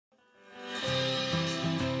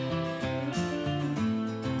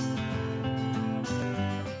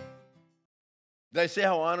Did I say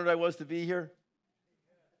how honored I was to be here?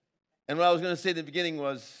 And what I was going to say at the beginning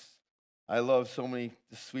was, I love so many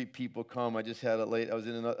sweet people come. I just had it late. I was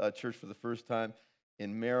in a church for the first time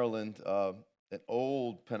in Maryland, an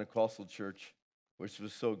old Pentecostal church, which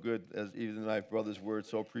was so good. As even my brother's word,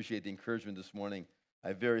 so appreciate the encouragement this morning.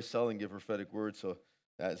 I very seldom give prophetic words, so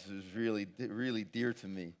that was really, really dear to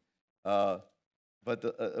me. But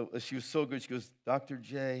she was so good. She goes, Dr.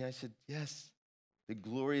 J. I said, yes, the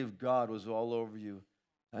glory of God was all over you.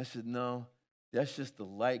 I said, no, that's just the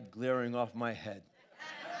light glaring off my head.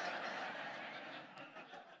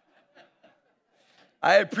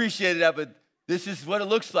 I appreciated that, but this is what it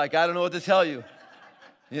looks like. I don't know what to tell you.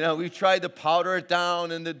 You know, we've tried to powder it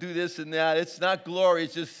down and to do this and that. It's not glory.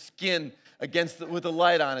 It's just skin with the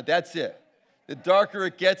light on it. That's it. The darker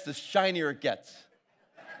it gets, the shinier it gets.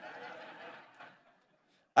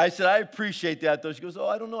 I said, I appreciate that, though. She goes, oh,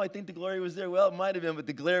 I don't know. I think the glory was there. Well, it might have been, but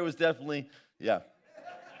the glare was definitely, yeah.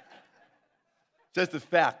 Just a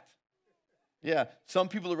fact. Yeah, some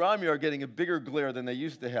people around me are getting a bigger glare than they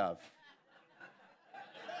used to have.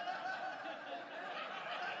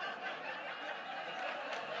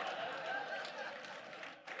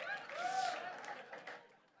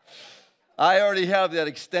 I already have that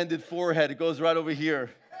extended forehead. It goes right over here.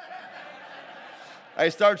 I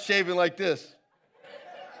start shaving like this.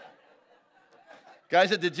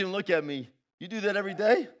 Guys at the gym look at me. You do that every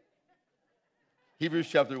day? Hebrews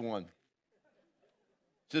chapter 1.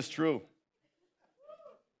 Just true.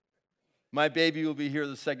 My baby will be here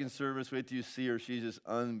the second service. Wait till you see her. She's just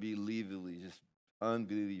unbelievably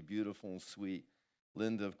beautiful and sweet.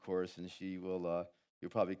 Linda, of course, and she will, you'll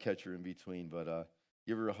probably catch her in between, but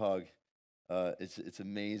give her a hug. It's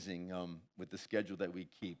amazing with the schedule that we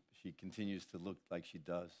keep. She continues to look like she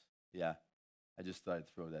does. Yeah, I just thought I'd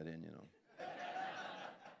throw that in, you know.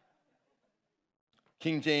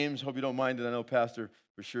 King James, hope you don't mind it. I know Pastor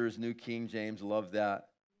for sure is New King James. Love that.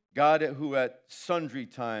 God who at sundry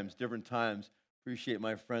times, different times, appreciate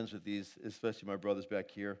my friends with these, especially my brothers back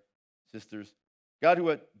here, sisters. God who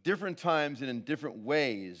at different times and in different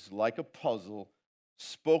ways, like a puzzle,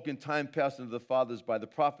 spoke in time past unto the fathers by the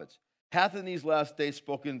prophets, hath in these last days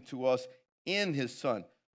spoken to us in his Son,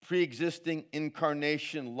 pre-existing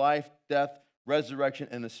incarnation, life, death, resurrection,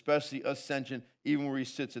 and especially ascension, even where he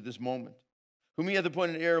sits at this moment. Whom he hath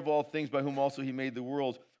appointed heir of all things, by whom also he made the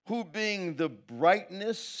world, who being the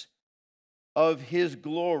brightness of his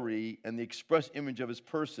glory and the express image of his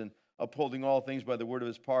person, upholding all things by the word of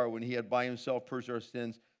his power, when he had by himself purged our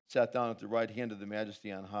sins, sat down at the right hand of the majesty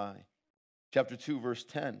on high. Chapter 2, verse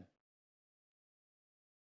 10.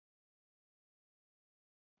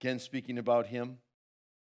 Again, speaking about him.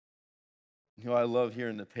 You know, I love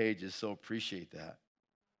hearing the pages, so appreciate that.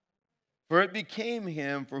 For it became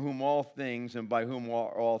him for whom all things and by whom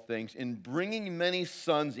are all things, in bringing many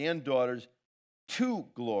sons and daughters to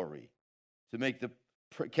glory, to make the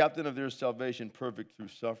captain of their salvation perfect through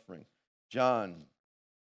suffering. John,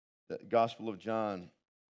 the Gospel of John,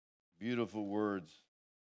 beautiful words.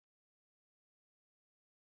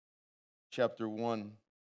 Chapter 1.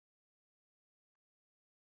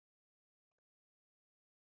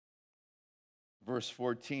 Verse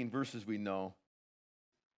 14, verses we know.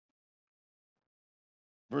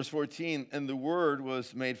 Verse 14, and the Word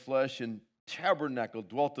was made flesh and tabernacle,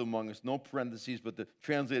 dwelt among us. No parentheses, but the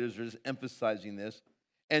translators are just emphasizing this.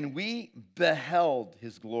 And we beheld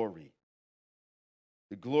his glory.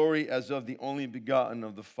 The glory as of the only begotten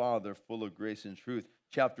of the Father, full of grace and truth.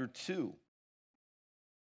 Chapter 2,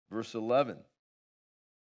 verse 11.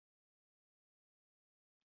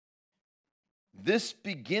 This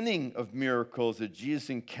beginning of miracles that Jesus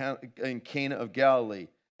in Cana of Galilee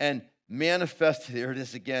and manifested, there it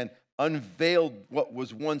is again, unveiled what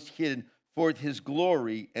was once hidden, for his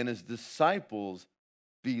glory, and his disciples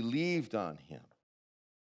believed on him.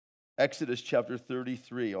 Exodus chapter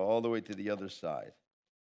 33, all the way to the other side.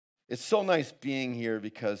 It's so nice being here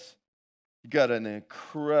because you got an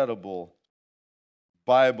incredible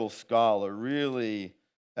Bible scholar. Really,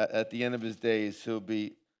 at the end of his days, he'll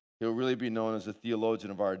really be known as a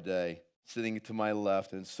theologian of our day, sitting to my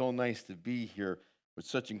left. And it's so nice to be here with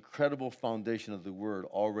such incredible foundation of the Word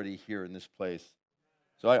already here in this place.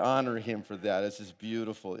 So I honor him for that. This is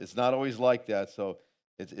beautiful. It's not always like that, so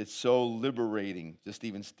it's so liberating just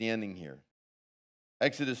even standing here.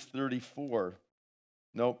 Exodus 34.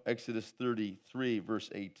 Nope, Exodus 33, verse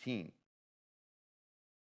 18.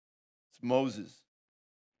 It's Moses.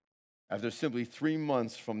 After simply 3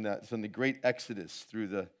 months from the great Exodus through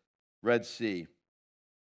the Red Sea.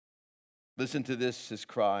 Listen to this, his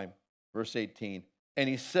cry, verse 18. And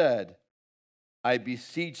he said, I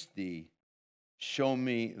beseech thee, show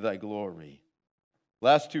me thy glory.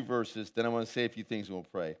 Last two verses, then I want to say a few things and we'll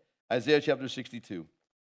pray. Isaiah chapter 62.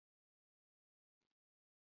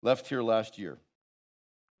 Left here last year.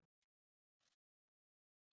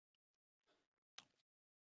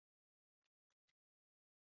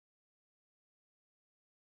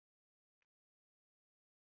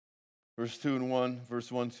 Verse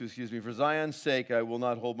 1, 2, excuse me. For Zion's sake I will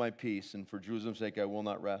not hold my peace, and for Jerusalem's sake I will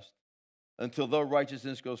not rest, until though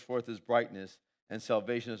righteousness goes forth as brightness, and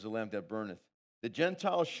salvation as a lamp that burneth. The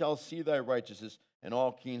Gentiles shall see thy righteousness, and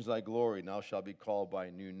all kings thy glory, and thou shalt be called by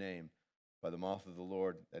a new name, by the mouth of the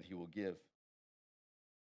Lord that he will give.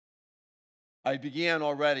 I began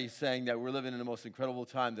already saying that we're living in the most incredible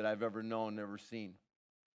time that I've ever known, ever seen.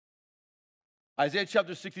 Isaiah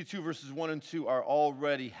chapter 62, verses 1 and 2 are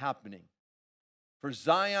already happening. For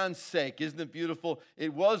Zion's sake, isn't it beautiful?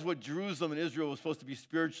 It was what Jerusalem and Israel was supposed to be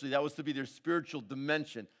spiritually. That was to be their spiritual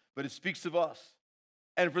dimension. But it speaks of us.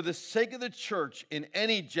 And for the sake of the church in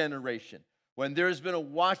any generation, when there has been a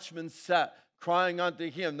watchman set, crying unto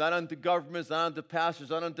him, not unto governments, not unto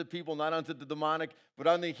pastors, not unto people, not unto the demonic, but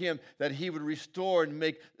unto him, that he would restore and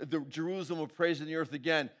make the Jerusalem of praise in the earth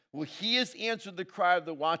again. Well, he has answered the cry of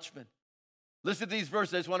the watchman. Listen to these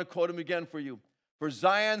verses. I just want to quote them again for you. For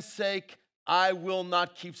Zion's sake, I will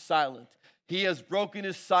not keep silent. He has broken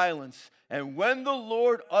his silence. And when the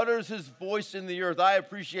Lord utters his voice in the earth, I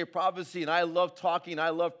appreciate prophecy, and I love talking, I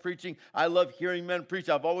love preaching, I love hearing men preach.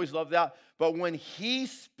 I've always loved that. But when he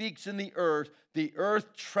speaks in the earth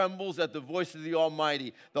trembles at the voice of the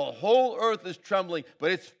Almighty. The whole earth is trembling,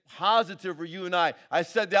 but it's positive for you and I. I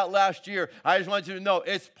said that last year. I just want you to know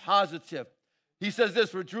it's positive. He says this,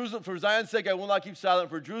 for Zion's sake, I will not keep silent.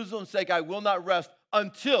 For Jerusalem's sake, I will not rest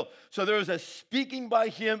until. So there is a speaking by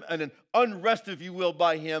him and an unrest, if you will,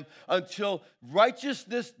 by him, until the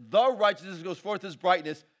righteousness goes forth as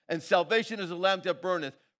brightness, and salvation is a lamp that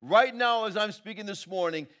burneth. Right now, as I'm speaking this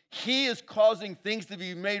morning, he is causing things to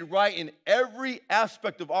be made right in every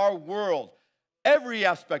aspect of our world. Every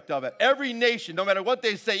aspect of it, every nation, no matter what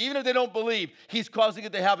they say, even if they don't believe, he's causing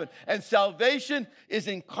it to happen. And salvation is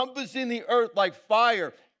encompassing the earth like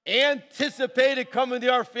fire. Anticipated coming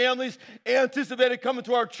to our families, anticipated coming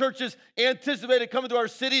to our churches, anticipated coming to our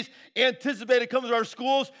cities, anticipated coming to our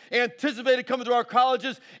schools, anticipated coming to our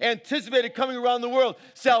colleges, anticipated coming around the world.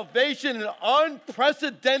 Salvation in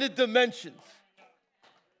unprecedented dimensions.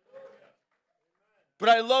 But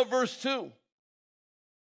I love verse 2.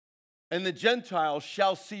 And the Gentiles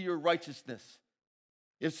shall see your righteousness.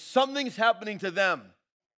 If something's happening to them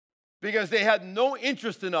because they had no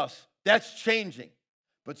interest in us, that's changing.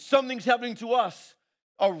 But something's happening to us.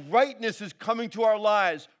 A rightness is coming to our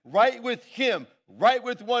lives, right with him, right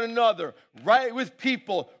with one another, right with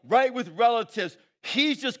people, right with relatives.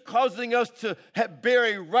 He's just causing us to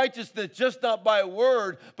bear a righteousness just not by a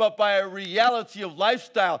word, but by a reality of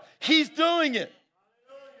lifestyle. He's doing it.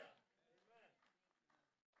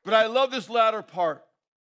 But I love this latter part.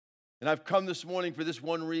 And I've come this morning for this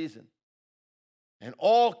one reason. And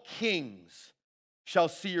all kings shall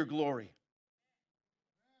see your glory.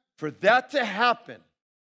 For that to happen,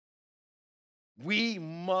 we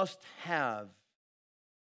must have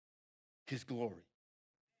his glory.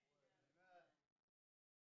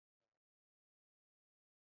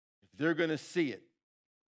 If they're going to see it,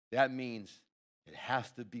 that means it has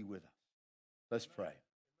to be with us. Let's pray.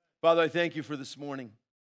 Father, I thank you for this morning.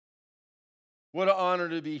 What an honor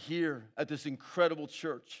to be here at this incredible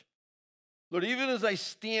church. Lord, even as I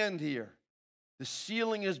stand here, the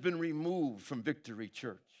ceiling has been removed from Victory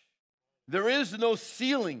Church. There is no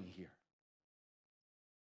ceiling here.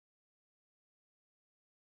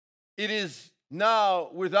 It is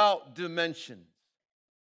now without dimensions.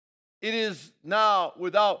 It is now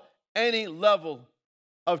without any level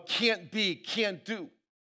of can't be, can't do.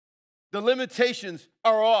 The limitations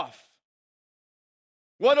are off.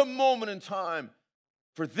 What a moment in time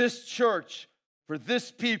for this church, for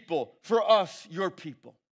this people, for us, your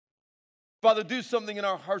people. Father, do something in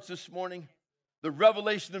our hearts this morning. The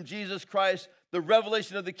revelation of Jesus Christ, the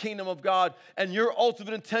revelation of the kingdom of God, and your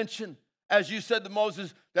ultimate intention, as you said to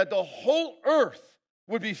Moses, that the whole earth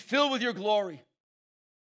would be filled with your glory.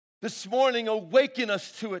 This morning, awaken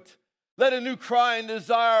us to it. Let a new cry and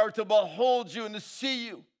desire to behold you and to see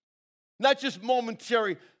you. Not just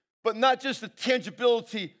momentary, but not just a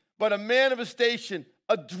tangibility, but a manifestation,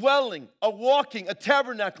 a dwelling, a walking, a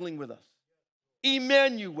tabernacling with us.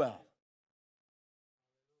 Emmanuel.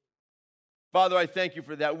 Father, I thank you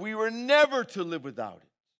for that. We were never to live without it.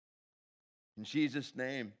 In Jesus'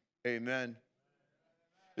 name, amen.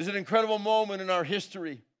 There's an incredible moment in our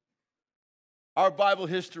history, our Bible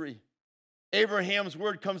history. Abraham's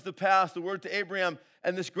word comes to pass, the word to Abraham,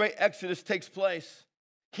 and this great exodus takes place.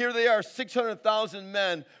 Here they are, 600,000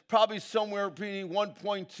 men, probably somewhere between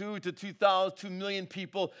 1.2 to 2 million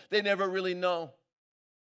people. They never really know.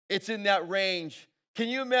 It's in that range. Can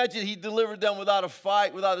you imagine he delivered them without a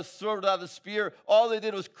fight, without a sword, without a spear? All they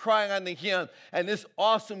did was crying unto him. And this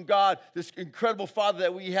awesome God, this incredible Father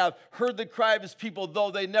that we have, heard the cry of his people, though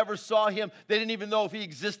they never saw him. They didn't even know if he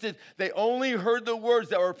existed. They only heard the words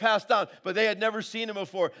that were passed down, but they had never seen him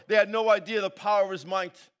before. They had no idea the power of his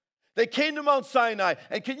might. They came to Mount Sinai,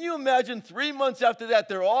 and can you imagine 3 months after that,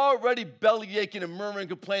 they're already belly aching and murmuring,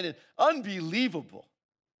 complaining. Unbelievable.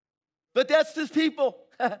 But that's his people.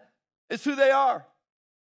 It's who they are.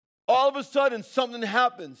 All of a sudden, something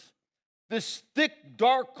happens. This thick,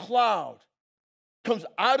 dark cloud comes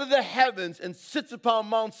out of the heavens and sits upon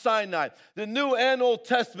Mount Sinai. The New and Old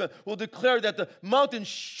Testament will declare that the mountain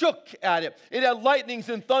shook at it. It had lightnings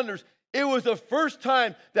and thunders. It was the first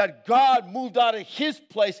time that God moved out of his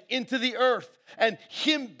place into the earth. And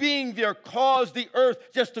him being there caused the earth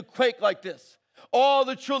just to quake like this. All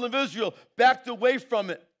the children of Israel backed away from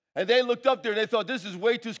it. And they looked up there and they thought, this is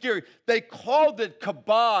way too scary. They called it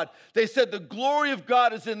kabod. They said the glory of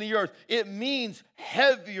God is in the earth. It means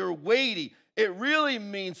heavy or weighty. It really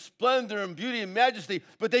means splendor and beauty and majesty.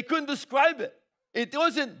 But they couldn't describe it. It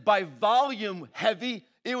wasn't by volume heavy.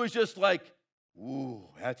 It was just like, ooh,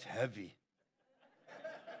 that's heavy.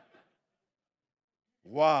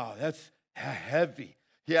 Wow, that's heavy.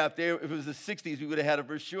 Yeah, if it was the 60s, we would have had it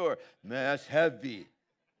for sure. Man, that's heavy.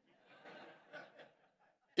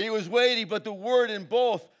 It was weighty, but the word in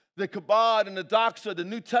both the kabod and the doxa, the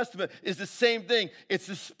New Testament, is the same thing. It's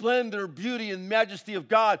the splendor, beauty, and majesty of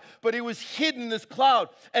God. But it was hidden in this cloud,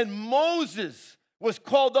 and Moses was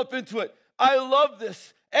called up into it. I love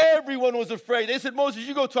this. Everyone was afraid. They said, Moses,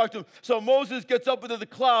 you go talk to him. So Moses gets up into the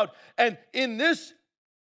cloud, and in this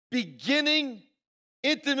beginning,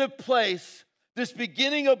 intimate place, this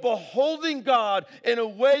beginning of beholding God in a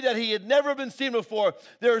way that he had never been seen before,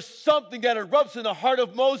 there's something that erupts in the heart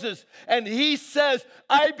of Moses. And he says,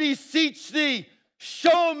 I beseech thee,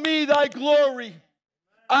 show me thy glory.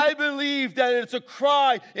 I believe that it's a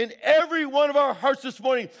cry in every one of our hearts this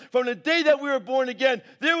morning. From the day that we were born again,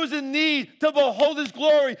 there was a need to behold his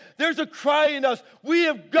glory. There's a cry in us. We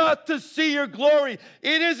have got to see your glory.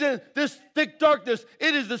 It isn't this thick darkness.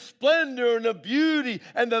 It is the splendor and the beauty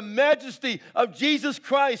and the majesty of Jesus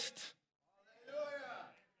Christ.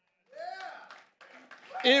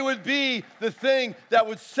 Yeah. It would be the thing that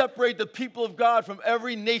would separate the people of God from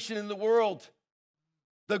every nation in the world.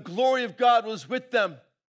 The glory of God was with them.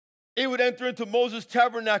 It would enter into Moses'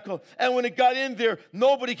 tabernacle. And when it got in there,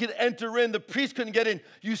 nobody could enter in. The priest couldn't get in.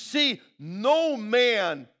 You see, no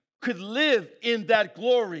man could live in that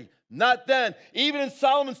glory. Not then. Even in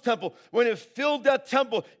Solomon's temple, when it filled that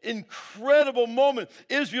temple, incredible moment,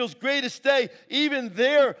 Israel's greatest day, even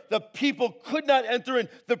there, the people could not enter in.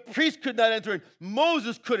 The priest could not enter in.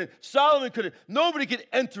 Moses couldn't. Solomon couldn't. Nobody could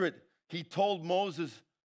enter it. He told Moses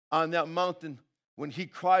on that mountain, when he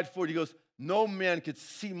cried for it, he goes, no man could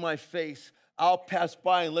see my face. I'll pass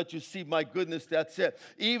by and let you see my goodness. That's it.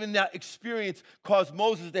 Even that experience caused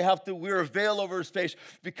Moses to have to wear a veil over his face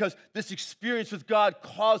because this experience with God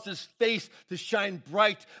caused his face to shine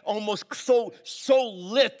bright, almost so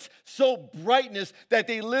lit, so brightness that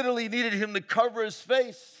they literally needed him to cover his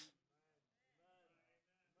face.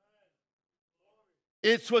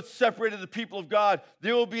 It's what separated the people of God.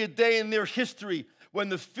 There will be a day in their history when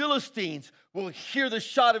the Philistines will hear the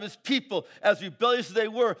shout of his people, as rebellious as they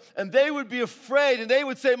were, and they would be afraid, and they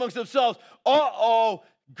would say amongst themselves, uh-oh,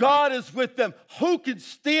 God is with them. Who can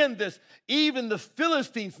stand this? Even the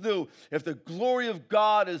Philistines knew if the glory of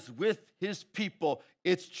God is with his people,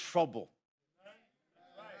 it's trouble.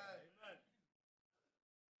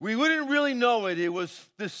 We wouldn't really know it. It was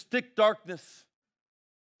this thick darkness.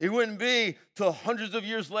 It wouldn't be till hundreds of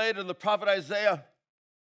years later, the prophet Isaiah,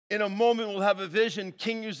 in a moment, we'll have a vision.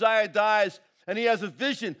 King Uzziah dies, and he has a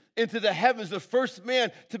vision into the heavens. The first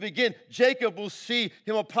man to begin, Jacob, will see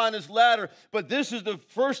him upon his ladder. But this is the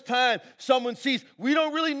first time someone sees. We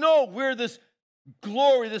don't really know where this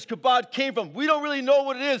glory, this kabod came from. We don't really know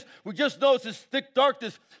what it is. We just know it's this thick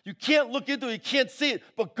darkness. You can't look into it. You can't see it.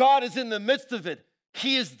 But God is in the midst of it.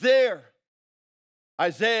 He is there.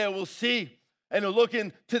 Isaiah will see, and he'll look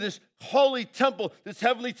into this holy temple, this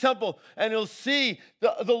heavenly temple, and he'll see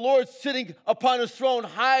the Lord sitting upon his throne,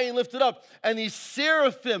 high and lifted up. And these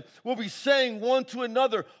seraphim will be saying one to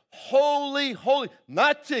another, holy, holy,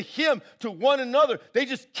 not to him, to one another. They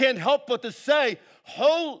just can't help but to say,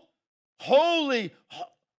 holy,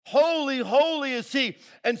 holy, holy is he.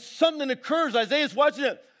 And something occurs. Isaiah's watching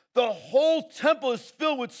it. The whole temple is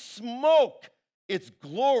filled with smoke. It's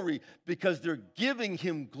glory because they're giving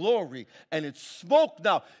him glory. And it's smoke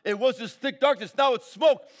now. It was this thick darkness. Now it's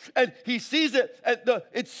smoke. And he sees it. And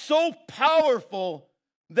it's so powerful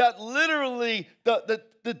that literally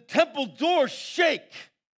the temple doors shake.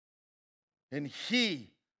 And his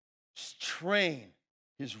train,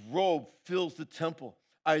 his robe fills the temple.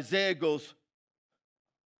 Isaiah goes,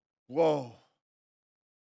 whoa.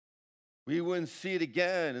 We wouldn't see it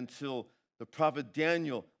again until the prophet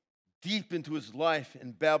Daniel, deep into his life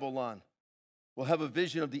in Babylon, will have a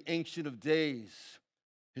vision of the Ancient of Days.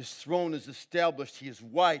 His throne is established. He is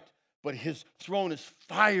white, but his throne is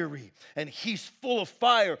fiery, and he's full of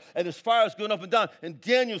fire, and his fire is going up and down, and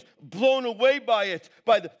Daniel's blown away by it.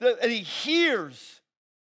 And he hears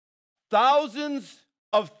thousands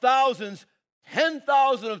of thousands,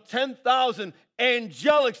 10,000 of 10,000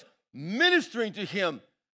 angelics ministering to him.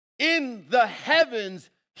 In the heavens,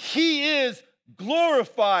 he is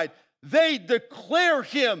glorified. They declare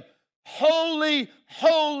him holy,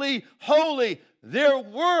 holy, holy. Their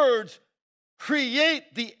words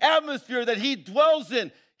create the atmosphere that he dwells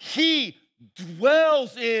in. He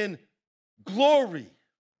dwells in glory.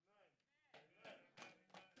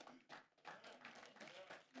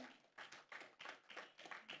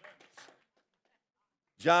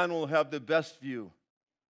 John will have the best view.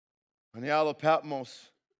 On the Isle of Patmos,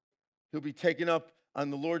 he'll be taken up on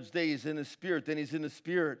the Lord's day. He's in the Spirit. Then he's in the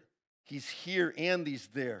Spirit. He's here and he's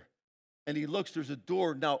there. And he looks, there's a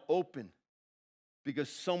door now open because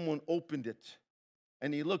someone opened it.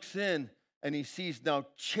 And he looks in and he sees now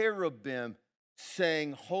cherubim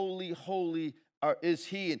saying, holy, holy is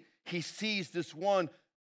he. And he sees this one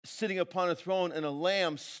sitting upon a throne and a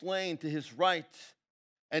lamb slain to his right.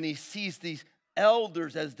 And he sees these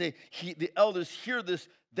elders as the elders hear this.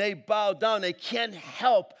 They bow down. They can't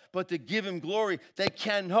help but to give him glory. They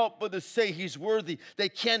can't help but to say he's worthy. They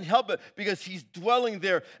can't help it because he's dwelling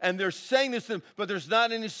there. And they're saying this to him, but there's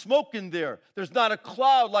not any smoke in there. There's not a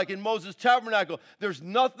cloud like in Moses' tabernacle. There's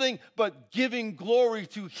nothing but giving glory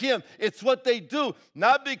to him. It's what they do,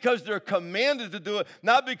 not because they're commanded to do it,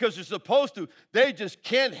 not because they're supposed to. They just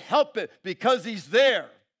can't help it because he's there.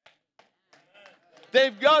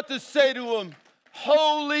 They've got to say to him,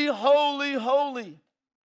 holy, holy, holy.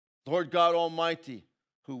 Lord God Almighty,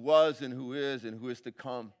 who was and who is to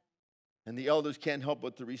come. And the elders can't help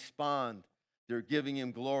but to respond. They're giving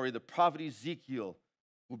him glory. The prophet Ezekiel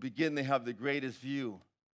will begin to have the greatest view.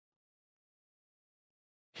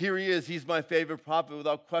 Here he is. He's my favorite prophet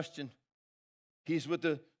without question. He's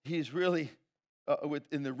really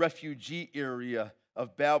in the refugee area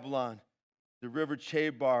of Babylon, the river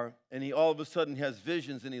Chebar, and he all of a sudden has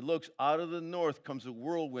visions, and he looks out of the north comes a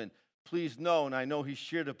whirlwind. Please know, and I know he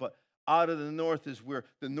shared it, but out of the north is where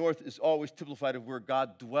the north is always typified of where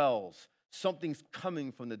God dwells. Something's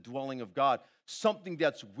coming from the dwelling of God. Something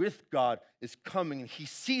that's with God is coming, and he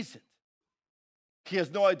sees it. He has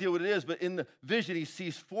no idea what it is, but in the vision, he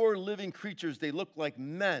sees 4 living creatures. They look like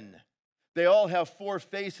men. They all have 4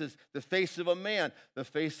 faces, the face of a man, the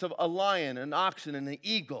face of a lion, an oxen, and an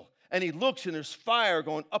eagle. And he looks, and there's fire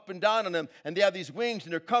going up and down on them, and they have these wings,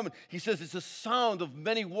 and they're coming. He says it's a sound of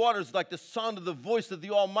many waters, like the sound of the voice of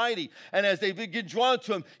the Almighty. And as they begin drawn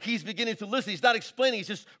to him, he's beginning to listen. He's not explaining. He's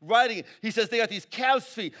just writing it. He says they got these calves'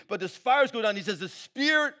 feet, but this fire's going down. He says the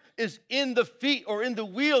Spirit is in the feet or in the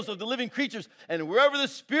wheels of the living creatures, and wherever the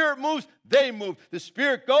Spirit moves, they move. The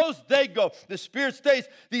Spirit goes, they go. The Spirit stays.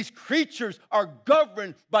 These creatures are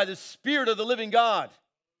governed by the Spirit of the living God.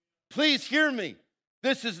 Please hear me.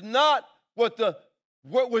 This is not what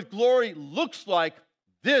glory looks like.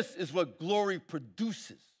 This is what glory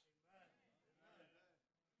produces.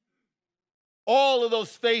 All of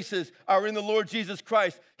those faces are in the Lord Jesus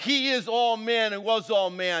Christ. He is all man and was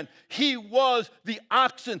all man. He was the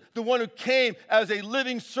oxen, the one who came as a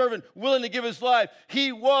living servant, willing to give his life.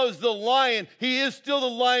 He was the lion. He is still the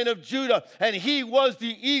Lion of Judah. And he was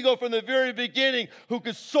the eagle from the very beginning who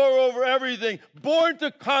could soar over everything, born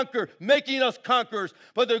to conquer, making us conquerors.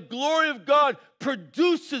 But the glory of God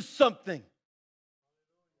produces something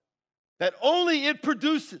that only it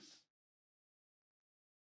produces.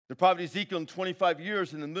 The prophet Ezekiel in 25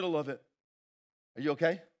 years in the middle of it. Are you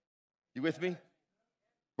okay? You with me?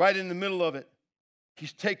 Right in the middle of it.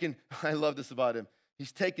 He's taken, I love this about him.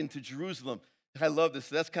 He's taken to Jerusalem. I love this.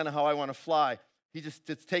 That's kind of how I want to fly.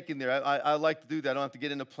 It's taken there. I like to do that. I don't have to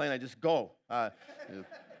get in a plane. I just go. I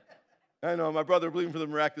know my brother believing for the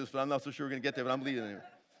miraculous, but I'm not so sure we're going to get there, but I'm believing anyway.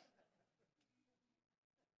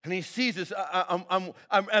 And he sees this.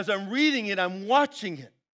 As I'm reading it, I'm watching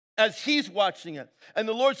it. As he's watching it. And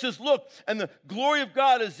the Lord says, look, and the glory of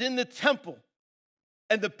God is in the temple.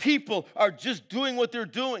 And the people are just doing what they're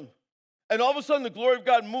doing. And all of a sudden, the glory of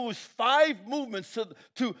God moves 5 movements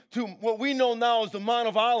to what we know now as the Mount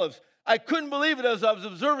of Olives. I couldn't believe it as I was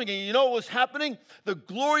observing it. You know what was happening? The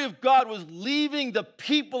glory of God was leaving the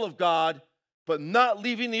people of God, but not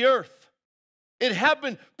leaving the earth. It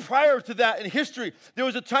happened prior to that in history. There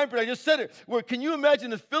was a time period, I just said it, where can you imagine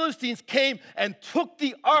the Philistines came and took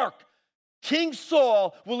the ark? King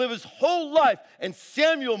Saul will live his whole life, and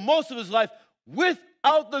Samuel most of his life,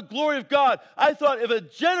 without the glory of God. I thought if a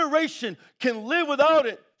generation can live without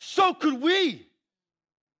it, so could we.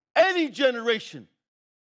 Any generation.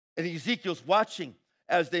 And Ezekiel's watching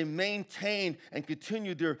as they maintained and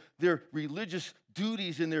continued their religious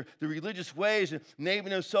duties and their religious ways and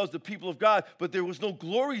naming themselves the people of God, but there was no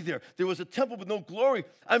glory there. There was a temple with no glory.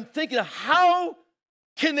 I'm thinking, how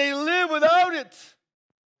can they live without it?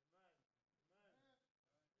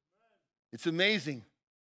 It's amazing.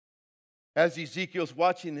 As Ezekiel's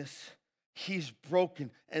watching this, he's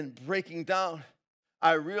broken and breaking down.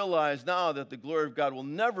 I realize now that the glory of God will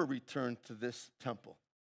never return to this temple.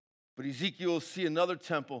 But Ezekiel will see another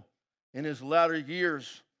temple in his latter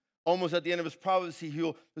years. Almost at the end of his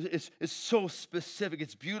prophecy, it's so specific.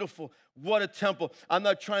 It's beautiful. What a temple. I'm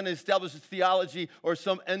not trying to establish a theology or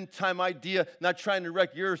some end-time idea. Not trying to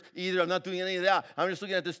wreck yours either. I'm not doing any of that. I'm just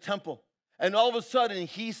looking at this temple. And all of a sudden,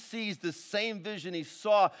 he sees the same vision he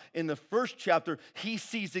saw in the first chapter. He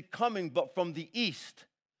sees it coming, but from the east.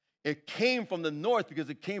 It came from the north because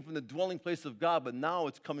it came from the dwelling place of God, but now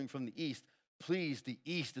it's coming from the east. Please, the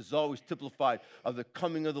east is always typified of the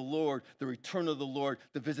coming of the Lord, the return of the Lord,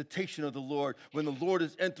 the visitation of the Lord, when the Lord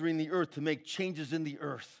is entering the earth to make changes in the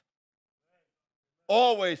earth.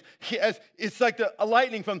 Always, it's like a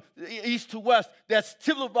lightning from east to west. That's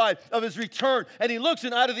typified of his return. And he looks,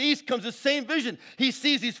 and out of the east comes the same vision. He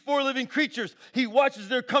sees these 4 living creatures. He watches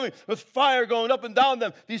their coming with fire going up and down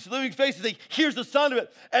them. These living faces, he hears the sound of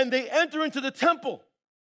it. And they enter into the temple.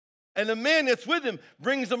 And the man that's with him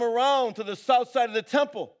brings them around to the south side of the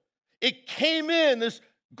temple. It came in, this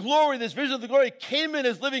glory, this vision of the glory, came in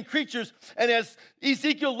as living creatures. And as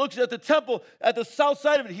Ezekiel looks at the temple, at the south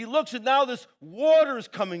side of it, he looks, and now this water is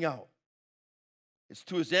coming out. It's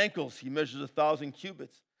to his ankles. He measures 1,000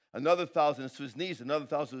 cubits. Another 1,000 is to his knees. Another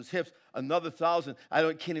 1,000 to his hips. Another 1,000. I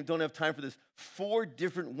don't have time for this. 4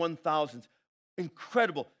 different 1,000s.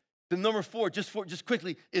 Incredible. The number 4, just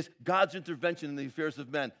quickly, is God's intervention in the affairs of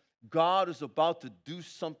men. God is about to do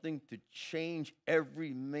something to change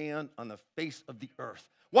every man on the face of the earth.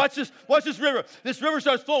 Watch this river. This river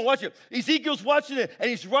starts flowing. Watch it. Ezekiel's watching it, and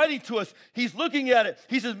he's writing to us. He's looking at it.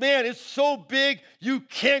 He says, man, it's so big, you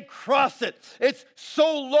can't cross it. It's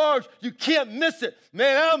so large, you can't miss it.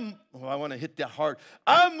 Man, I want to hit that hard.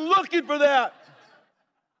 I'm looking for that.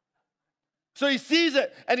 So he sees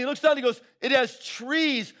it, and he looks down, and he goes, it has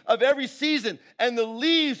trees of every season, and the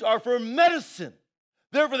leaves are for medicine.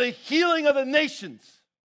 They're for the healing of the nations.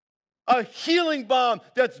 A healing balm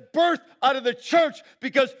that's birthed out of the church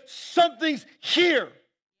because something's here.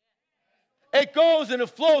 It goes and it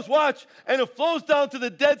flows, watch, and it flows down to the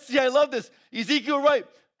Dead Sea. I love this. Ezekiel writes,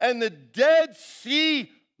 and the Dead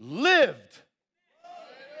Sea lived.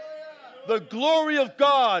 The glory of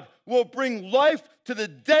God will bring life to the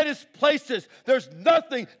deadest places. There's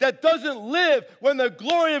nothing that doesn't live when the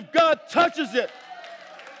glory of God touches it.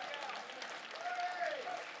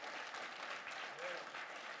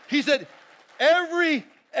 He said, every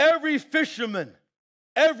fisherman,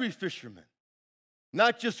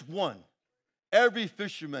 not just one, every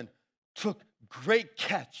fisherman took great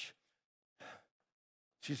catch.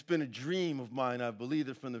 It's been a dream of mine. I believed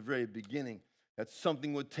it from the very beginning that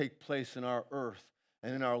something would take place in our earth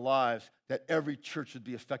and in our lives, that every church would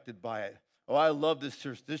be affected by it. Oh, I love this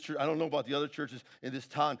church. This church, I don't know about the other churches in this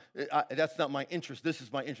town. That's not my interest. This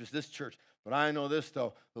is my interest, this church. But I know this,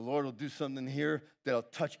 though. The Lord will do something here that'll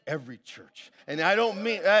touch every church. And I don't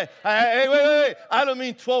mean, wait. I don't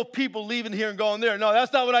mean 12 people leaving here and going there. No,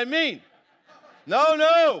 that's not what I mean.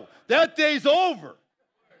 No. That day's over.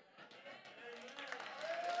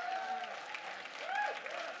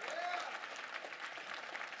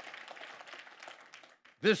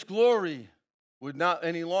 This glory would not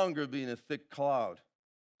any longer be in a thick cloud,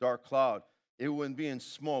 dark cloud. It wouldn't be in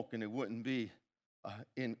smoke, and it wouldn't be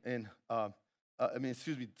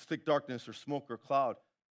thick darkness or smoke or cloud.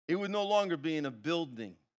 It would no longer be in a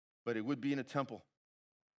building, but it would be in a temple.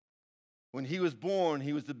 When he was born,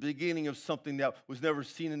 he was the beginning of something that was never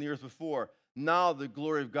seen in the earth before. Now the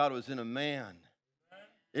glory of God was in a man.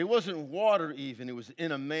 It wasn't water even, it was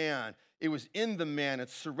in a man. It was in the man,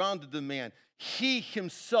 it surrounded the man. He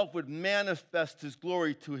himself would manifest his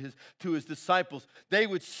glory to his disciples. They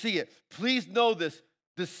would see it. Please know this.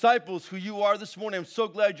 disciples who you are this morning. I'm so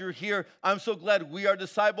glad you're here. I'm so glad we are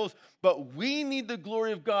disciples. But we need the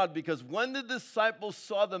glory of God, because when the disciples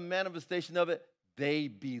saw the manifestation of it, they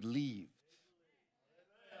believed.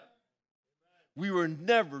 We were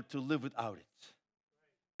never to live without it.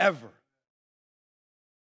 Ever.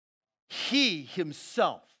 He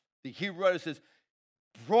himself, the Hebrew writer says,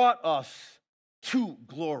 brought us to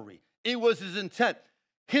glory. It was his intent.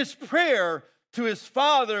 His prayer to his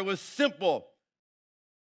Father was simple.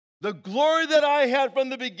 The glory that I had from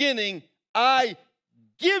the beginning, I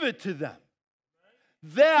give it to them,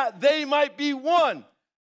 that they might be one.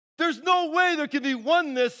 There's no way there can be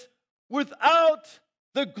oneness without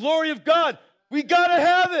the glory of God. We got to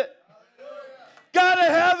have it. Got to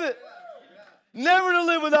have it. Never to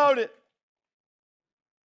live without it.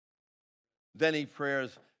 Then he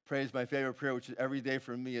prays my favorite prayer, which is every day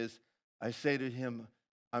for me, is I say to him,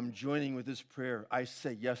 I'm joining with this prayer. I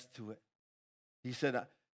say yes to it. He said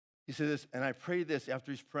this, and I pray this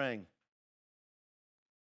after he's praying,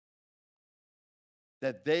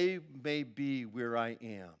 that they may be where I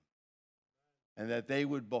am, and that they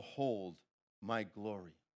would behold my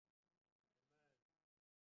glory.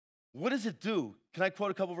 What does it do? Can I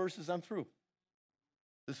quote a couple verses? I'm through.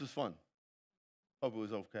 This was fun. Hope it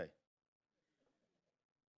was okay.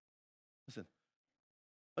 Listen,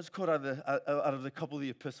 let's quote out of the couple of the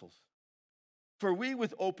epistles. For we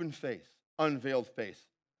with open face, unveiled face.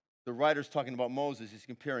 The writer's talking about Moses. He's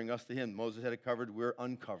comparing us to him. Moses had it covered. We're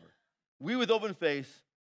uncovered. We with open face,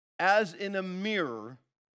 as in a mirror,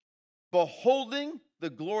 beholding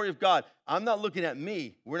the glory of God. I'm not looking at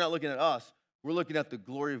me. We're not looking at us. We're looking at the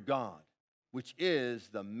glory of God, which is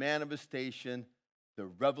the manifestation, the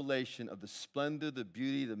revelation of the splendor, the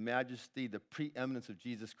beauty, the majesty, the preeminence of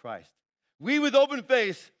Jesus Christ. We with open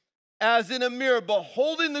face, as in a mirror,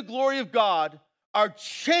 beholding the glory of God, are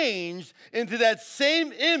changed into that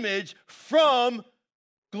same image from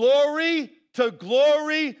glory to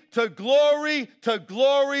glory to glory to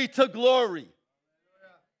glory to glory.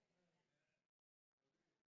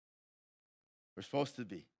 We're supposed to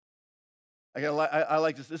be. I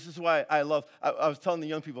like this. This is why I was telling the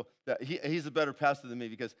young people that he's a better pastor than me,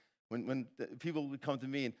 because when people would come to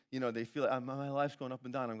me and, they feel like my life's going up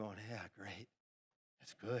and down, I'm going, yeah, great.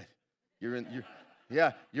 That's good.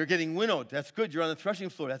 You're getting winnowed. That's good. You're on the threshing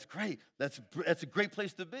floor. That's great. That's a great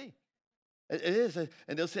place to be. It is. And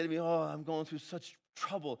they'll say to me, oh, I'm going through such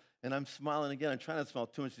trouble. And I'm smiling again. I'm trying not to smile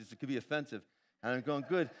too much because it could be offensive. And I'm going,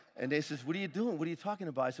 good. And they says, what are you doing? What are you talking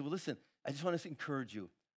about? I said, well, listen, I just want to encourage you.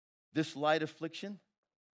 This light affliction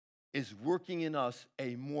is working in us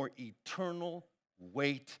a more eternal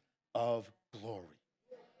weight of glory.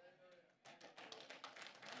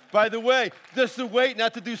 By the way, this is the weight,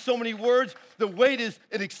 not to do so many words, the weight is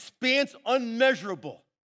an expanse unmeasurable.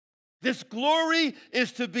 This glory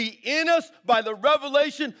is to be in us by the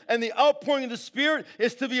revelation and the outpouring of the Spirit.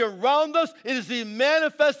 It's to be around us. It is to be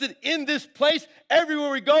manifested in this place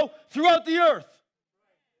everywhere we go throughout the earth.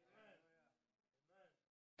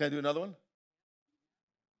 Can I do another one?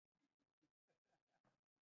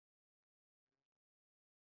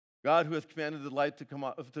 God, who hath commanded the light to come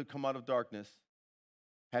out of darkness,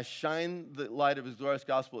 has shined the light of his glorious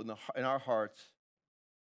gospel in our hearts,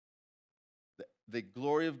 the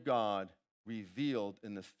glory of God revealed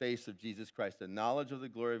in the face of Jesus Christ. The knowledge of the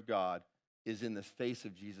glory of God is in the face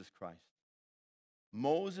of Jesus Christ.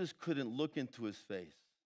 Moses couldn't look into his face,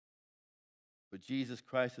 but Jesus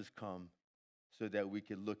Christ has come so that we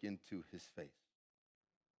could look into his face.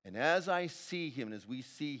 And as I see him, and as we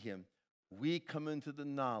see him, we come into the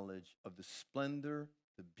knowledge of the splendor,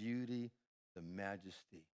 the beauty, the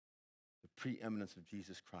majesty, the preeminence of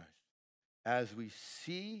Jesus Christ. As we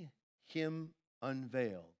see him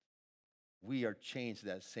unveiled, we are changed to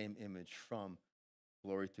that same image from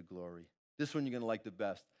glory to glory. This one you're going to like the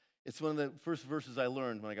best. It's one of the first verses I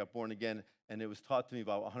learned when I got born again, and it was taught to me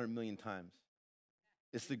about 100 million times.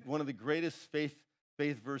 It's one of the greatest faith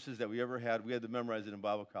verses that we ever had. We had to memorize it in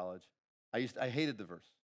Bible college. I hated the verse.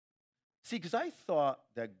 See, because I thought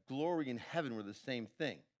that glory and heaven were the same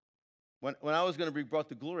thing. When I was going to be brought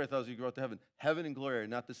to glory, I thought I was going to be brought to heaven. Heaven and glory are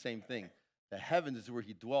not the same thing. The heavens is where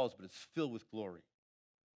he dwells, but it's filled with glory.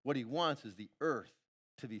 What he wants is the earth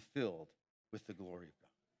to be filled with the glory of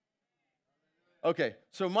God. Okay,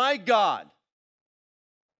 so my God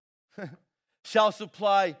shall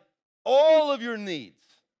supply all of your needs.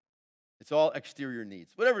 It's all exterior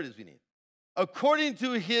needs, whatever it is we need, according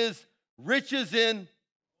to his riches in.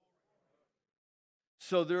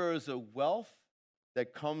 So there is a wealth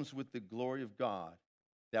that comes with the glory of God,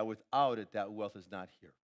 that without it, that wealth is not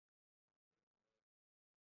here.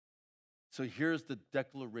 So here's the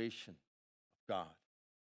declaration of God.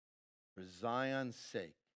 For Zion's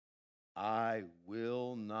sake, I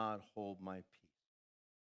will not hold my peace.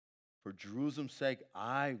 For Jerusalem's sake,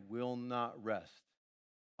 I will not rest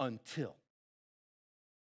until.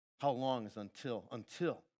 How long is until?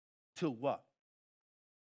 Till what?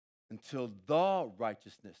 Until the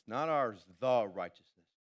righteousness, not ours, the righteousness,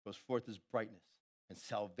 goes forth as brightness, and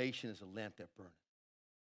salvation is a lamp that burneth.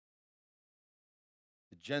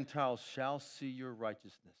 The Gentiles shall see your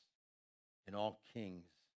righteousness, and all kings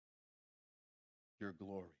your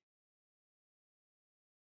glory.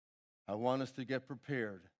 I want us to get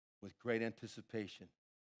prepared with great anticipation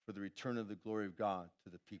for the return of the glory of God to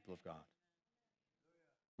the people of God.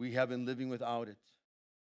 We have been living without it.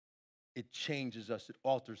 It changes us. It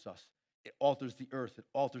alters us. It alters the earth. It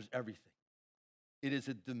alters everything. It is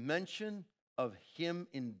a dimension of Him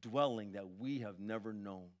indwelling that we have never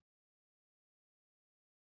known.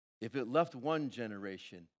 If it left one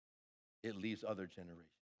generation, it leaves other generations.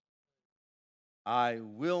 I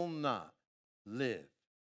will not live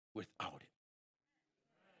without it.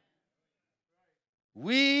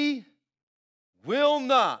 We will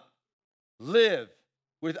not live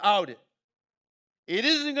without it. It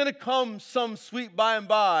isn't going to come some sweet by and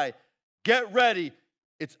by. Get ready.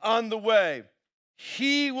 It's on the way.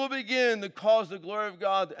 He will begin to cause the glory of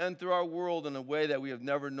God to enter our world in a way that we have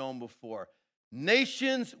never known before.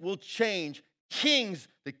 Nations will change. Kings,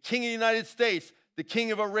 the king of the United States, the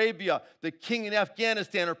king of Arabia, the king in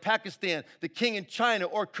Afghanistan or Pakistan, the king in China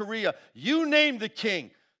or Korea. You name the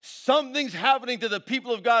king. Something's happening to the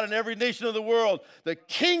people of God in every nation of the world. The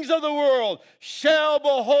kings of the world shall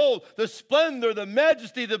behold the splendor, the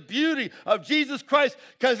majesty, the beauty of Jesus Christ,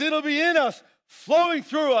 because it'll be in us, flowing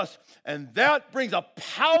through us. And that brings a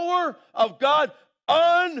power of God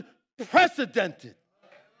unprecedented.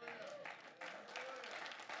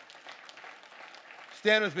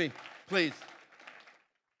 Stand with me, please.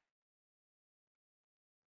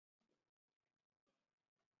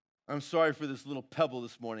 I'm sorry for this little pebble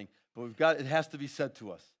this morning, but it has to be said to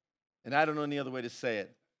us. And I don't know any other way to say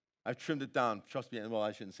it. I've trimmed it down. Trust me. Well,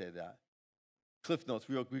 I shouldn't say that. Cliff notes.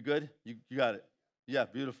 We good? You got it. Yeah,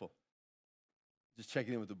 beautiful. Just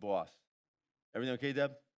checking in with the boss. Everything okay,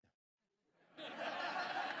 Deb?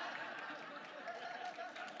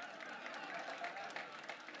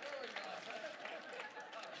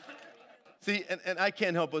 See, and I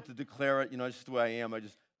can't help but to declare it. Just the way I am. I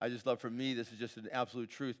just love, for me, this is just an absolute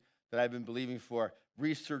truth that I've been believing for.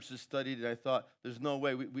 Researched and studied, and I thought, there's no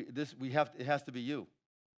way. It has to be you.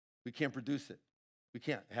 We can't produce it. We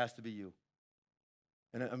can't. It has to be you.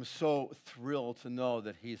 And I'm so thrilled to know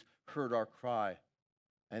that He's heard our cry,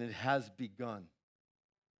 and it has begun.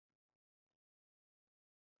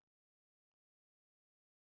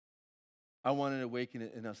 I want an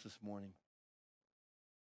awakening in us this morning.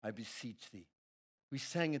 I beseech thee. We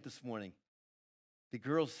sang it this morning. The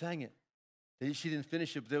girls sang it. She didn't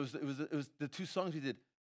finish it, but it was the two songs we did.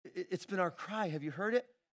 It's been our cry. Have you heard it?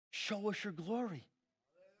 Show us your glory.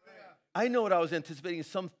 I know what I was anticipating,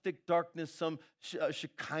 some thick darkness, some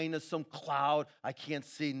Shekinah, some cloud. I can't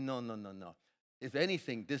see. No. If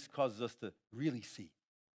anything, this causes us to really see.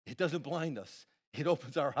 It doesn't blind us. It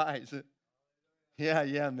opens our eyes.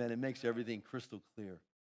 Yeah, man. It makes everything crystal clear.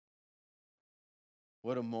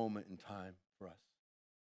 What a moment in time for us.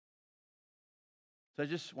 So I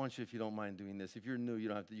just want you, if you don't mind doing this, if you're new, you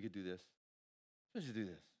don't have to, you could do this. Just do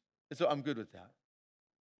this. And so I'm good with that.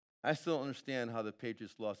 I still don't understand how the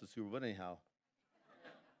Patriots lost the Super Bowl, but anyhow.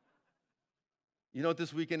 You know what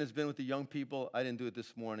this weekend has been with the young people? I didn't do it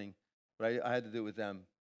this morning, but I had to do it with them.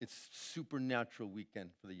 It's supernatural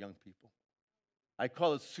weekend for the young people. I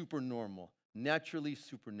call it super normal, naturally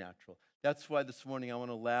supernatural. That's why this morning I want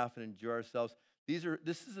to laugh and enjoy ourselves.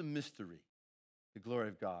 This is a mystery, the glory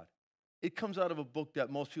of God. It comes out of a book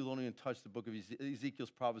that most people don't even touch, the book of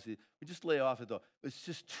Ezekiel's prophecy. We just lay off it, though. It's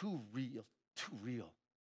just too real.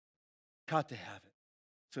 Got to have it.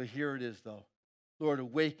 So here it is, though. Lord,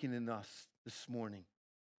 awaken in us this morning,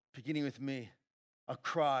 beginning with me, a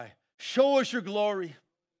cry. Show us your glory.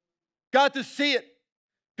 Got to see it.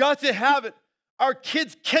 Got to have it. Our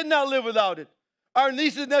kids cannot live without it. Our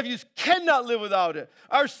nieces and nephews cannot live without it.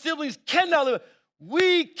 Our siblings cannot live.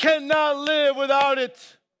 We cannot live without it.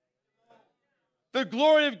 The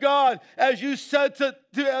glory of God, as you said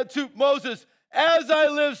to Moses, as I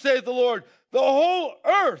live, saith the Lord, the whole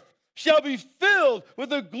earth shall be filled with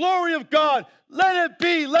the glory of God. Let it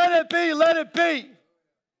be, let it be, let it be.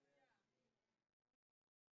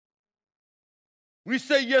 We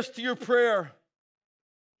say yes to your prayer,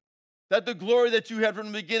 that the glory that you had from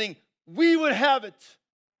the beginning, we would have it,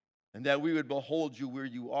 and that we would behold you where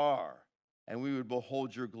you are, and we would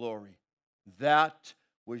behold your glory. That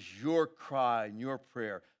was your cry and your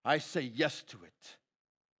prayer. I say yes to it.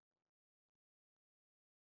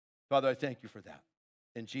 Father, I thank you for that.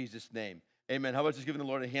 In Jesus' name, amen. How about just giving the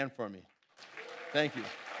Lord a hand for me? Thank you.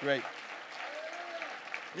 Great.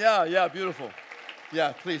 Yeah, beautiful.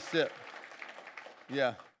 Yeah, please sit.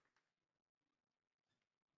 Yeah.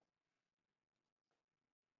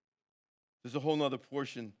 There's a whole nother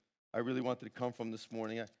portion I really wanted to come from this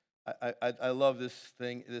morning. I love this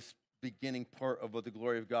thing, this beginning part about the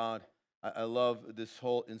glory of God. I love this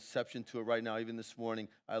whole inception to it right now, even this morning.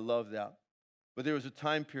 I love that. But there was a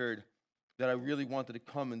time period that I really wanted to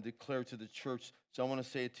come and declare to the church, so I want to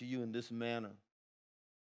say it to you in this manner.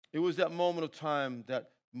 It was that moment of time that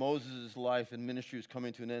Moses' life and ministry was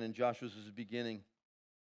coming to an end and Joshua's was beginning.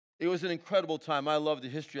 It was an incredible time. I love the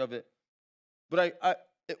history of it. But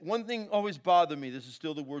one thing always bothered me. This is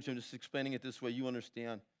still the words. I'm just explaining it this way. You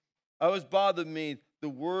understand. Always bothered me the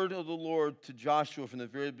word of the Lord to Joshua from the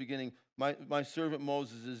very beginning. My servant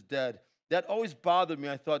Moses is dead. That always bothered me.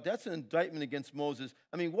 I thought, that's an indictment against Moses.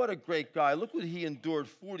 I mean, what a great guy. Look what he endured.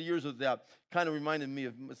 40 years of that. Kind of reminded me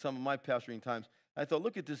of some of my pastoring times. I thought,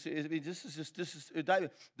 look at this. This is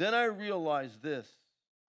indictment. Then I realized this.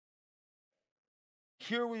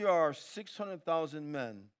 Here we are, 600,000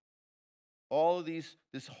 men. All of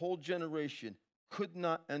this whole generation could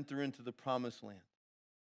not enter into the promised land.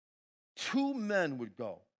 2 men would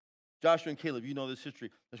go. Joshua and Caleb, you know this history.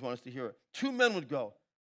 I just want us to hear it. 2 men would go.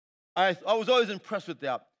 I was always impressed with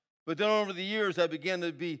that. But then over the years, I began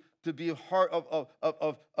to be a heart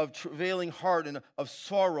of travailing heart and of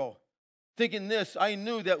sorrow. Thinking this, I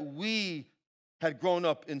knew that we had grown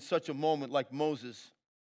up in such a moment like Moses.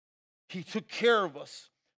 He took care of us.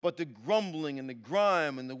 But the grumbling and the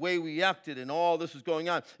grime and the way we acted and all this was going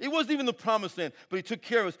on. It wasn't even the promised land, but he took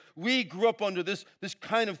care of us. We grew up under this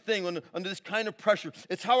kind of thing, under this kind of pressure.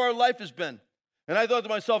 It's how our life has been. And I thought to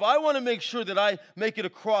myself, I want to make sure that I make it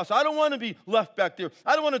across. I don't want to be left back there.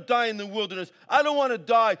 I don't want to die in the wilderness. I don't want to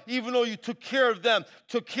die even though you took care of them,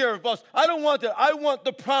 took care of us. I don't want that. I want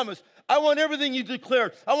the promise. I want everything you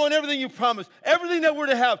declared. I want everything you promised. Everything that we're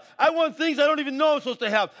to have. I want things I don't even know I'm supposed to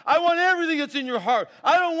have. I want everything that's in your heart.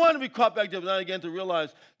 I don't want to be caught back there. But then I began to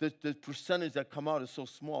realize that the percentage that come out is so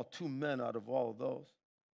small. 2 men out of all of those.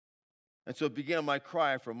 And so it began my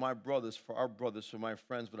cry for my brothers, for our brothers, for my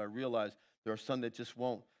friends. But I realized there are some that just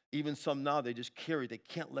won't. Even some now, they just carry. They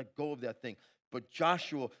can't let go of that thing. But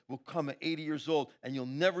Joshua will come at 80 years old, and you'll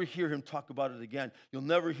never hear him talk about it again. You'll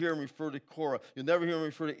never hear him refer to Korah. You'll never hear him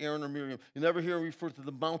refer to Aaron or Miriam. You'll never hear him refer to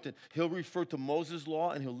the mountain. He'll refer to Moses'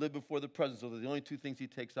 law, and he'll live before the presence. Those are the only 2 things he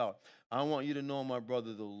takes out. I want you to know, my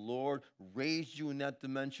brother, the Lord raised you in that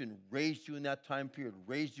dimension, raised you in that time period,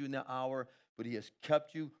 raised you in that hour, but he has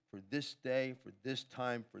kept you for this day, for this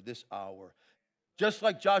time, for this hour. Just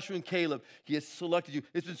like Joshua and Caleb, he has selected you.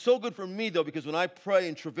 It's been so good for me, though, because when I pray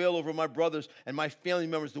and travail over my brothers and my family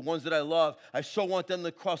members, the ones that I love, I so want them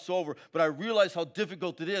to cross over. But I realize how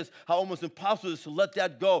difficult it is, how almost impossible it is to let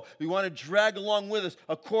that go. We want to drag along with us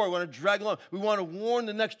a core. We want to drag along. We want to warn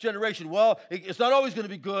the next generation. Well, it's not always going to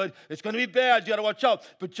be good. It's going to be bad. You got to watch out.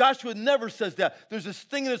 But Joshua never says that. There's this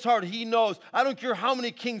thing in his heart. He knows. I don't care how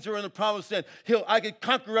many kings are in the promised land. I can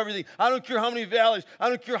conquer everything. I don't care how many valleys. I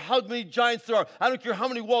don't care how many giants there are. I don't care how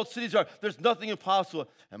many walled cities are. There's nothing impossible.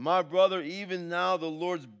 And my brother, even now the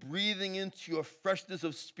Lord's breathing into your freshness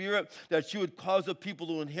of spirit that you would cause the people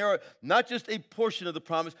to inherit not just a portion of the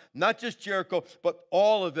promise, not just Jericho, but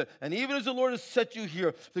all of it. And even as the Lord has set you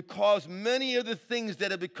here to cause many of the things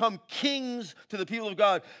that have become kings to the people of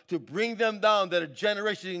God, to bring them down, that a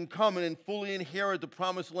generation can come and fully inherit the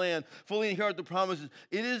promised land, fully inherit the promises.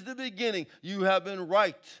 It is the beginning. You have been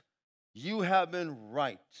right. You have been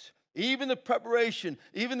right. Even the preparation,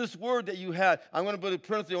 even this word that you had, I'm going to put it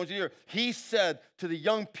parenthetically, I want you to hear. He said to the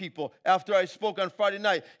young people after I spoke on Friday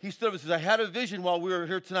night, he stood up and says, I had a vision while we were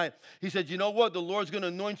here tonight. He said, you know what? The Lord's going to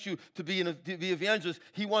anoint you to be evangelists.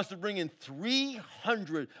 He wants to bring in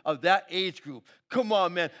 300 of that age group. Come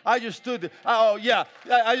on, man. I just stood there. Oh, yeah.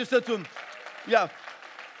 I just said to him, yeah.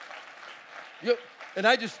 And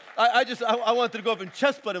I wanted to go up and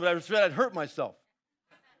chest butt him, but I was afraid I'd hurt myself.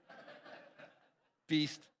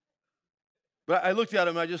 Beast. But I looked at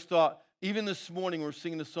him and I just thought, even this morning when we were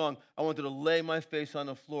singing the song, I wanted to lay my face on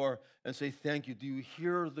the floor and say, thank you. Do you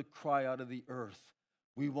hear the cry out of the earth?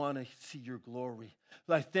 We want to see your glory.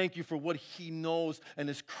 I thank you for what he knows and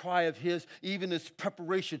this cry of his, even this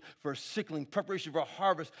preparation for a sickling, preparation for a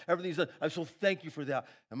harvest, everything's done. I so thank you for that.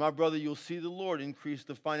 And my brother, you'll see the Lord increase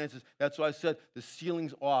the finances. That's why I said the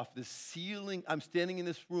ceiling's off. The ceiling, I'm standing in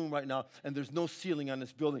this room right now, and there's no ceiling on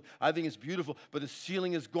this building. I think it's beautiful, but the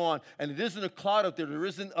ceiling is gone. And it isn't a cloud up there. There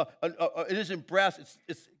isn't it isn't brass.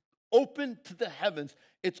 It's open to the heavens.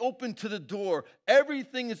 It's open to the door.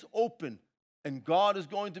 Everything is open. And God is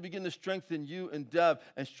going to begin to strengthen you and Deb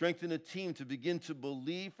and strengthen the team to begin to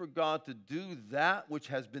believe for God to do that which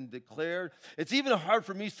has been declared. It's even hard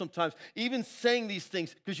for me sometimes, even saying these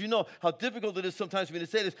things, because you know how difficult it is sometimes for me to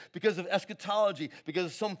say this because of eschatology, because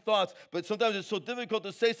of some thoughts. But sometimes it's so difficult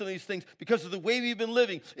to say some of these things because of the way we've been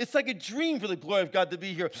living. It's like a dream for the glory of God to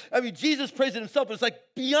be here. I mean, Jesus praised it himself, but it's like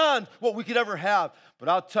beyond what we could ever have. But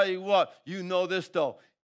I'll tell you what, you know this though.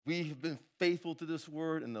 We've been faithful to this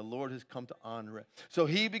word, and the Lord has come to honor it. So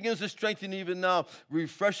he begins to strengthen even now,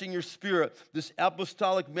 refreshing your spirit. This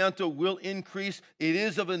apostolic mantle will increase. It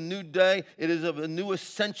is of a new day. It is of a new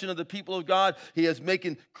ascension of the people of God. He is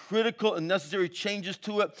making critical and necessary changes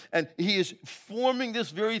to it, and he is forming this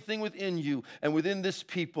very thing within you and within this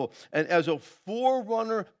people. And as a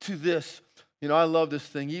forerunner to this, you know, I love this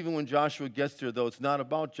thing. Even when Joshua gets there, though, it's not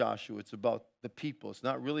about Joshua. It's about the people. It's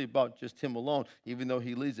not really about just him alone, even though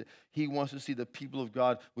he leads it. He wants to see the people of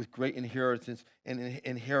God with great inheritance and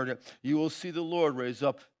inherit it. You will see the Lord raise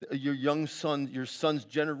up your young son, your son's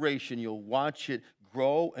generation. You'll watch it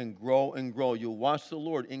grow and grow and grow. You'll watch the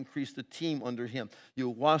Lord increase the team under him.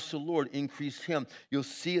 You'll watch the Lord increase him. You'll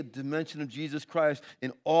see a dimension of Jesus Christ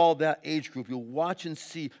in all that age group. You'll watch and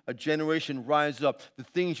see a generation rise up. The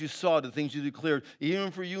things you saw, the things you declared.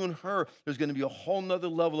 Even for you and her, there's going to be a whole nother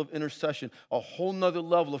level of intercession, a whole nother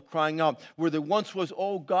level of crying out. Where there once was,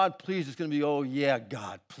 oh, God, please, it's going to be, oh, yeah,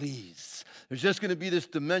 God, please. There's just going to be this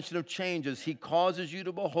dimension of change as he causes you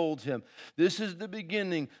to behold him. This is the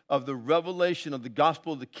beginning of the revelation of the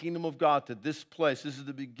gospel of the kingdom of God to this place. This is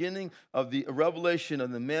the beginning of the revelation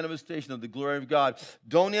and the manifestation of the glory of God.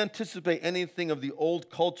 Don't anticipate anything of the old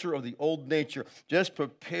culture or the old nature. Just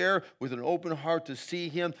prepare with an open heart to see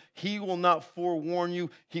him. He will not forewarn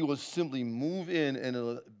you. He will simply move in, and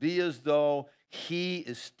it'll be as though he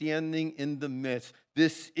is standing in the midst.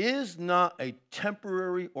 This is not a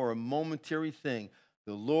temporary or a momentary thing.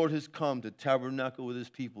 The Lord has come to tabernacle with his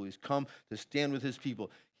people. He's come to stand with his people.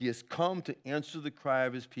 He has come to answer the cry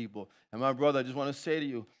of his people. And my brother, I just want to say to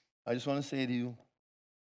you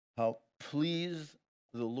how pleased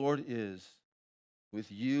the Lord is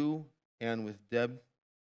with you and with Deb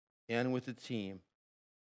and with the team.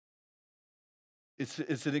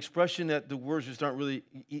 It's an expression that the words just aren't really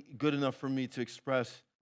good enough for me to express.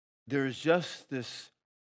 There is just this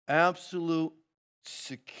absolute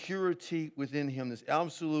security within him, this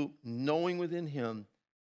absolute knowing within him.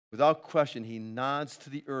 Without question, he nods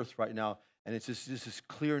to the earth right now, and it's just this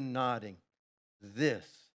clear nodding. This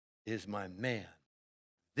is my man.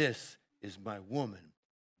 This is my woman.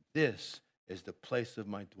 This is the place of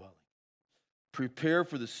my dwelling. Prepare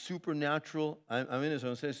for the supernatural. I'm in this. I'm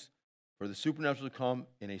going to say this, for the supernatural to come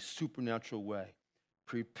in a supernatural way.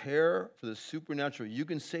 Prepare for the supernatural. You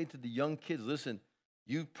can say to the young kids, listen,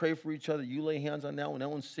 you pray for each other. You lay hands on that one. That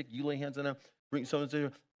one's sick. You lay hands on that. Bring someone to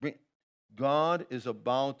here. God is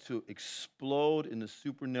about to explode in the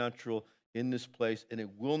supernatural in this place, and it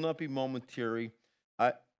will not be momentary.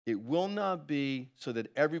 It will not be so that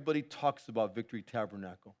everybody talks about Victory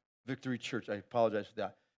Tabernacle, Victory Church. I apologize for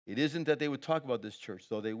that. It isn't that they would talk about this church,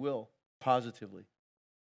 though they will, positively.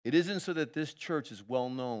 It isn't so that this church is well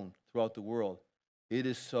known throughout the world. It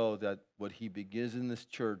is so that what he begins in this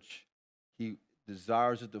church, he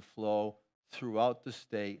desires it to flow throughout the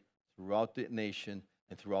state, throughout the nation,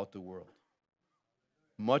 and throughout the world.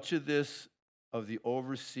 Much of this, of the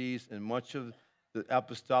overseas, and much of the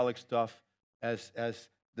apostolic stuff, as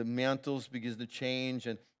the mantles begins to change,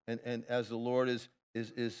 and as the Lord is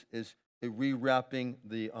rewrapping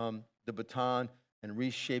the baton and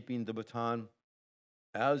reshaping the baton,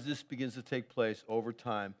 as this begins to take place over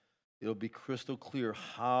time, it'll be crystal clear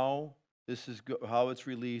how this is how it's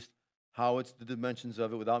released, how it's the dimensions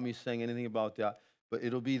of it, without me saying anything about that. But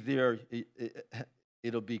it'll be there.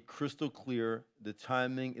 It'll be crystal clear. The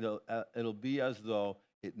timing. It'll be as though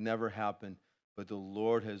it never happened. But the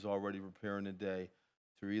Lord has already prepared a day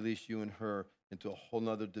to release you and her into a whole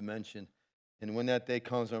nother dimension. And when that day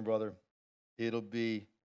comes, my brother, it'll be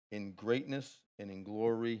in greatness and in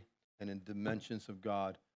glory and in dimensions of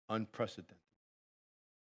God, unprecedented.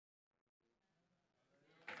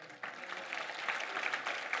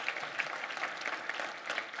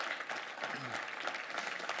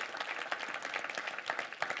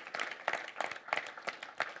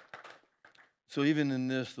 So even in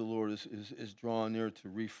this, the Lord is drawing near to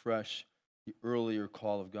refresh the earlier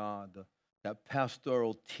call of God, that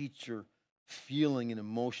pastoral teacher feeling and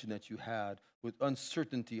emotion that you had with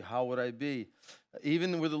uncertainty. How would I be?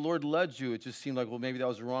 Even where the Lord led you, it just seemed like, well, maybe that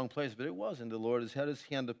was the wrong place, but it wasn't. The Lord has had his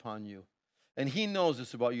hand upon you. And he knows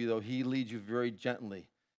this about you, though. He leads you very gently.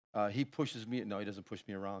 He pushes me. No, he doesn't push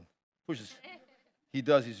me around. Pushes. He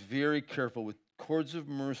does. He's very careful. With cords of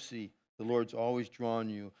mercy, the Lord's always drawn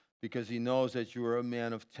you because he knows that you are a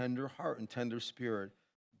man of tender heart and tender spirit,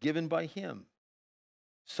 given by him,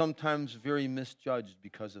 sometimes very misjudged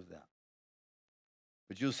because of that.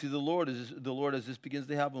 But you'll see the Lord as this begins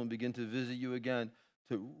to happen, will begin to visit you again,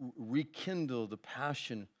 to rekindle the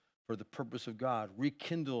passion for the purpose of God,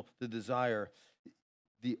 rekindle the desire.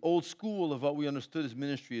 The old school of what we understood as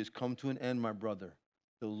ministry has come to an end, my brother.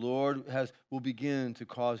 The Lord will begin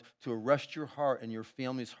to arrest your heart and your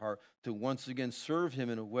family's heart to once again serve him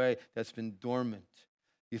in a way that's been dormant.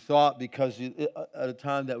 You thought because at a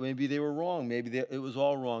time that maybe they were wrong, maybe it was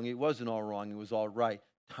all wrong. It wasn't all wrong. It was all right.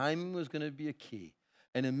 Timing was going to be a key.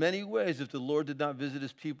 And in many ways, if the Lord did not visit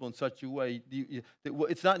his people in such a way,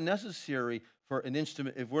 it's not necessary for an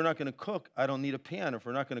instrument. If we're not going to cook, I don't need a pan. If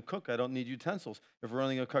we're not going to cook, I don't need utensils. If we're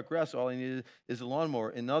only going to cut grass, all I need is a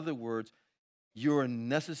lawnmower. In other words, you're a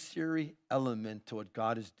necessary element to what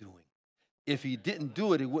God is doing. If he didn't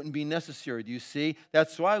do it, it wouldn't be necessary. Do you see?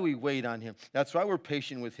 That's why we wait on him. That's why we're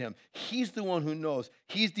patient with him. He's the one who knows.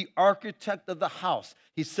 He's the architect of the house.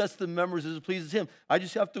 He sets the members as it pleases him. I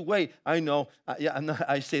just have to wait. I know.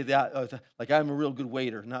 I say that like I'm a real good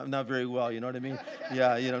waiter. Not very well, you know what I mean?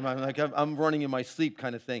 Yeah, I'm running in my sleep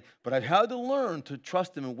kind of thing. But I've had to learn to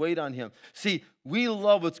trust him and wait on him. See, we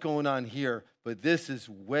love what's going on here, but this is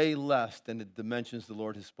way less than the dimensions the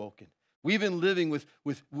Lord has spoken. We've been living with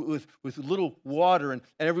little water, and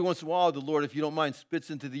every once in a while, the Lord, if you don't mind,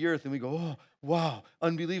 spits into the earth, and we go, oh, wow,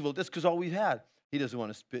 unbelievable. That's because all we've had. He doesn't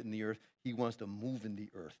want to spit in the earth. He wants to move in the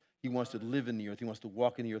earth. He wants to live in the earth. He wants to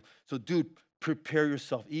walk in the earth. So, dude, prepare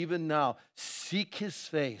yourself. Even now, seek his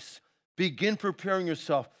face. Begin preparing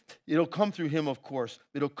yourself. It'll come through him, of course.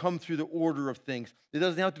 It'll come through the order of things. It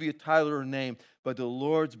doesn't have to be a title or a name, but the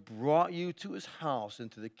Lord's brought you to his house,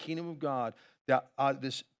 into the kingdom of God, that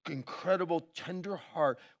this incredible tender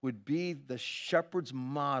heart would be the shepherd's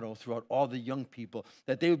motto throughout all the young people,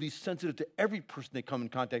 that they would be sensitive to every person they come in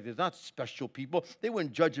contact with. They're not special people. They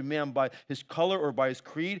wouldn't judge a man by his color or by his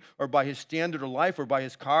creed or by his standard of life or by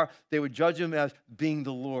his car. They would judge him as being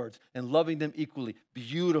the Lord's and loving them equally.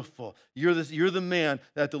 Beautiful. You're the man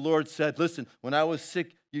that the Lord said, listen, when I was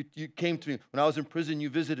sick, you came to me. When I was in prison, you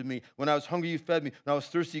visited me. When I was hungry, you fed me. When I was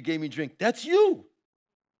thirsty, you gave me drink. That's you.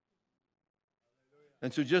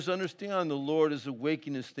 And so just understand the Lord is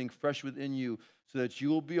awakening this thing fresh within you so that you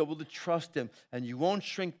will be able to trust him and you won't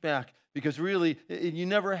shrink back, because really, you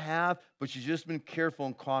never have, but you've just been careful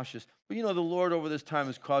and cautious. But you know, the Lord over this time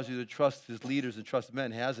has caused you to trust his leaders and trust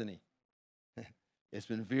men, hasn't he? It's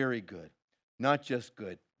been very good. Not just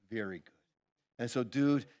good, very good. And so,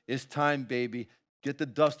 dude, it's time, baby. Get the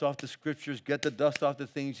dust off the scriptures. Get the dust off the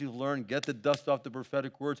things you've learned. Get the dust off the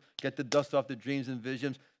prophetic words. Get the dust off the dreams and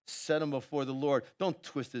visions. Set them before the Lord. Don't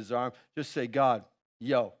twist his arm. Just say, God,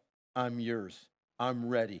 yo, I'm yours. I'm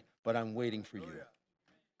ready, but I'm waiting for you.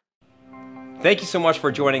 Thank you so much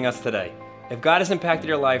for joining us today. If God has impacted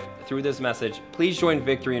your life through this message, please join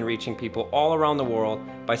Victory in reaching people all around the world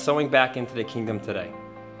by sowing back into the kingdom today.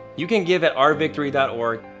 You can give at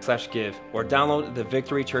ourvictory.org/give or download the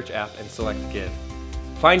Victory Church app and select Give.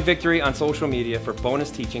 Find Victory on social media for bonus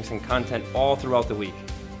teachings and content all throughout the week.